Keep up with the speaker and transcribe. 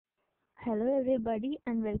Hello everybody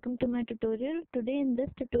and welcome to my tutorial. Today in this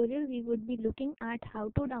tutorial we would be looking at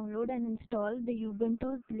how to download and install the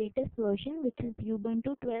Ubuntu's latest version, which is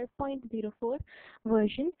Ubuntu 12.04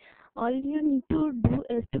 version. All you need to do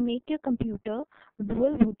is to make your computer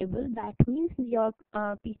dual bootable. That means your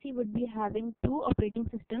PC would be having two operating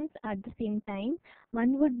systems at the same time.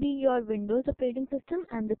 One would be your Windows operating system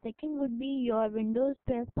and the second would be your Windows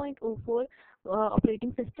 12.04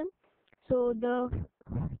 operating system. So the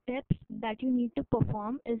steps that you need to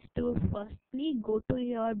perform is to firstly go to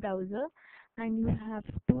your browser and you have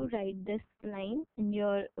to write this line in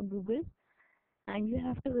your Google, and you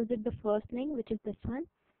have to visit the first link, which is this one,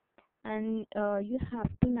 and you have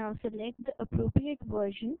to now select the appropriate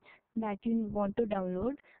version that you want to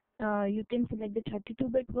download. You can select the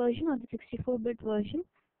 32-bit version or the 64-bit version.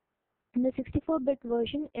 And the 64-bit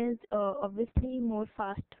version is obviously more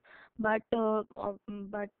fast, but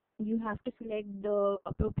you have to select the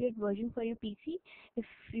appropriate version for your PC. If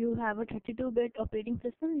you have a 32-bit operating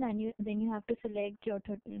system, then you have to select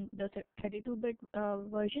the 32-bit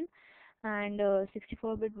version and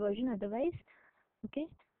 64-bit version otherwise. Okay,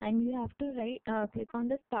 and you have to click on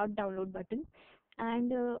the start download button,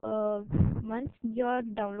 and once your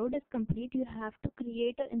download is complete you have to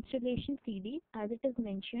create an installation CD as it is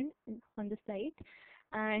mentioned on the site,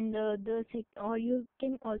 and or you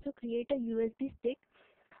can also create a USB stick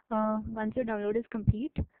once your download is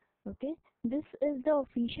complete. Okay, this is the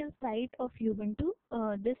official site of Ubuntu.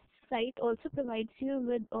 This site also provides you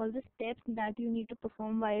with all the steps that you need to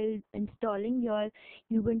perform while installing your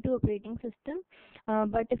Ubuntu operating system.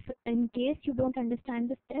 But if in case you don't understand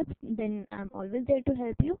the steps, then I'm always there to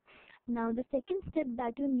help you. Now the second step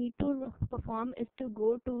that you need to perform is to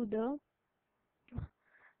go to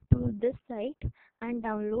this site and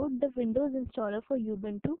download the Windows installer for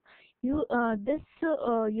Ubuntu. This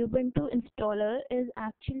Ubuntu installer is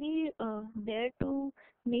actually there to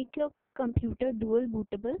make your computer dual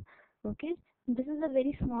bootable. Okay, this is a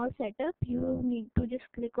very small setup. You need to just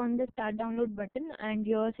click on the start download button and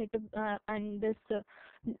your setup and this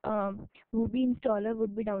Ruby installer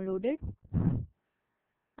would be downloaded.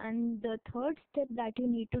 And the third step that you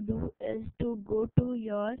need to do is to go to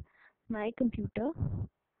your my computer,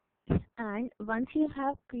 and once you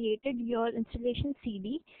have created your installation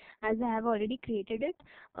CD, as I have already created it,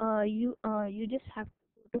 you just have to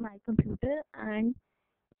go to my computer and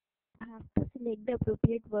have to select the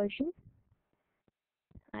appropriate version.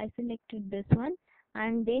 I selected this one,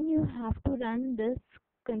 and then you have to run this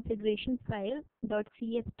configuration file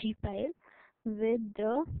 .cfg file with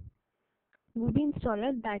the Ruby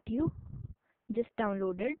installer that you just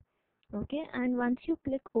downloaded. Okay, and once you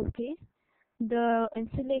click OK, the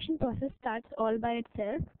installation process starts all by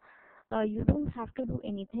itself. You don't have to do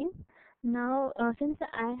anything. Now since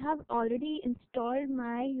I have already installed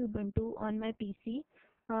my Ubuntu on my PC,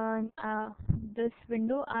 this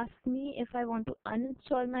window asks me if I want to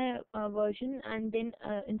uninstall my version and then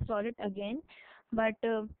install it again, but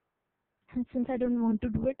since I don't want to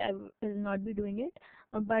do it, I will not be doing it.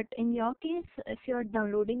 But in your case, if you're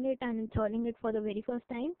downloading it and installing it for the very first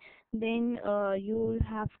time, then you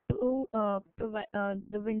have to provide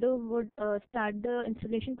the window would start the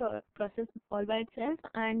installation process all by itself,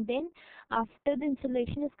 and then after the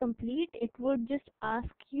installation is complete, it would just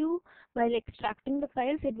ask you, while extracting the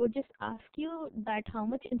files, it would just ask you that how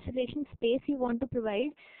much installation space you want to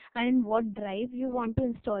provide and what drive you want to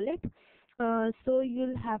install it. So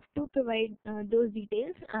you'll have to provide those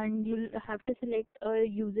details, and you'll have to select a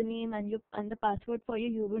username and the password for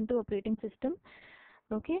your Ubuntu operating system.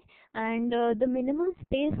 Okay, and the minimum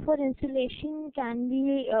space for installation can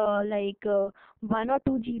be 1 or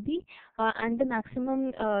 2 GB, and the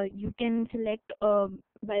maximum you can select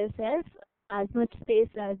by yourself as much space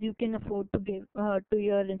as you can afford to give to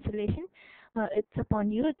your installation. It's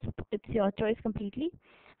upon you. It's your choice completely.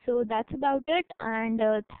 So that's about it, and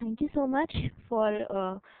thank you so much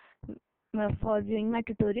for viewing my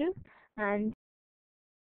tutorial, and